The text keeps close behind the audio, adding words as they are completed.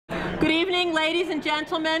evening, ladies and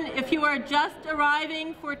gentlemen. If you are just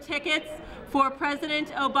arriving for tickets for President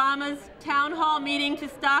Obama's town hall meeting to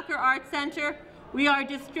Stocker Art Center, we are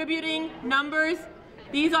distributing numbers.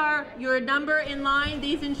 These are your number in line.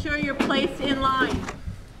 These ensure your place in line.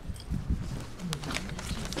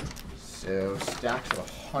 So stacks of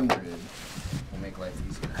 100 will make life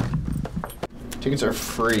easier. Tickets are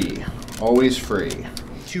free, always free.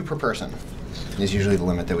 2 per person is usually the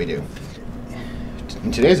limit that we do.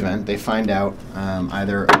 In today's event, they find out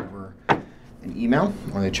either over an email,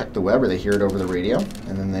 or they check the web, or they hear it over the radio,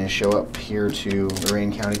 and then they show up here to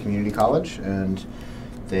Lorain County Community College, and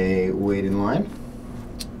they wait in line.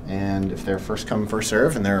 And if they're first come, first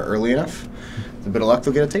serve, and they're early enough, with a bit of luck,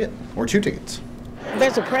 they'll get a ticket, or 2 tickets.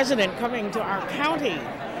 There's a president coming to our county.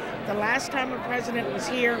 The last time a president was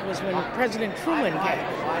here was when President Truman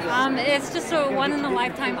came. It's just a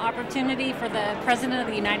one-in-a-lifetime opportunity for the President of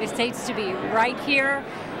the United States to be right here,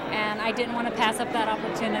 and I didn't want to pass up that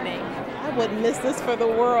opportunity. I wouldn't miss this for the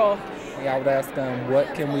world. I would ask them,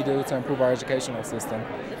 what can we do to improve our educational system?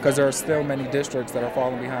 Because there are still many districts that are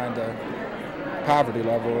falling behind the poverty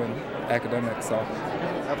level in academics. So,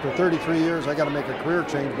 after 33 years, I got to make a career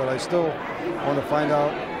change, but I still want to find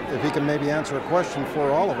out if he can maybe answer a question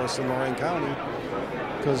for all of us in Lorain County,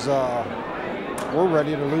 because we're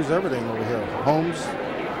ready to lose everything over here. Homes,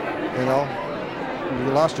 you know,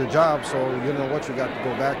 you lost your job, so you know what you got to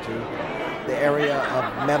go back to. The area of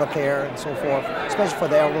Medicare and so forth, especially for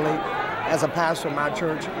the elderly. As a pastor of my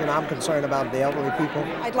church, you know, I'm concerned about the elderly people.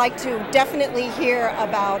 I'd like to definitely hear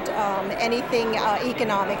about anything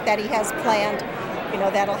economic that he has planned, you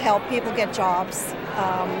know, that'll help people get jobs.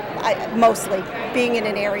 Mostly being in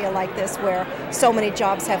an area like this where so many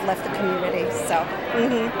jobs have left the community. So,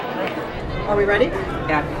 Are we ready?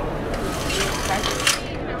 Yeah. Okay.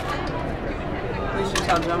 We should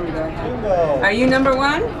tell Joan to go ahead. Are you number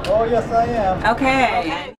 1? Oh, yes, I am.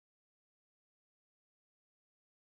 Okay.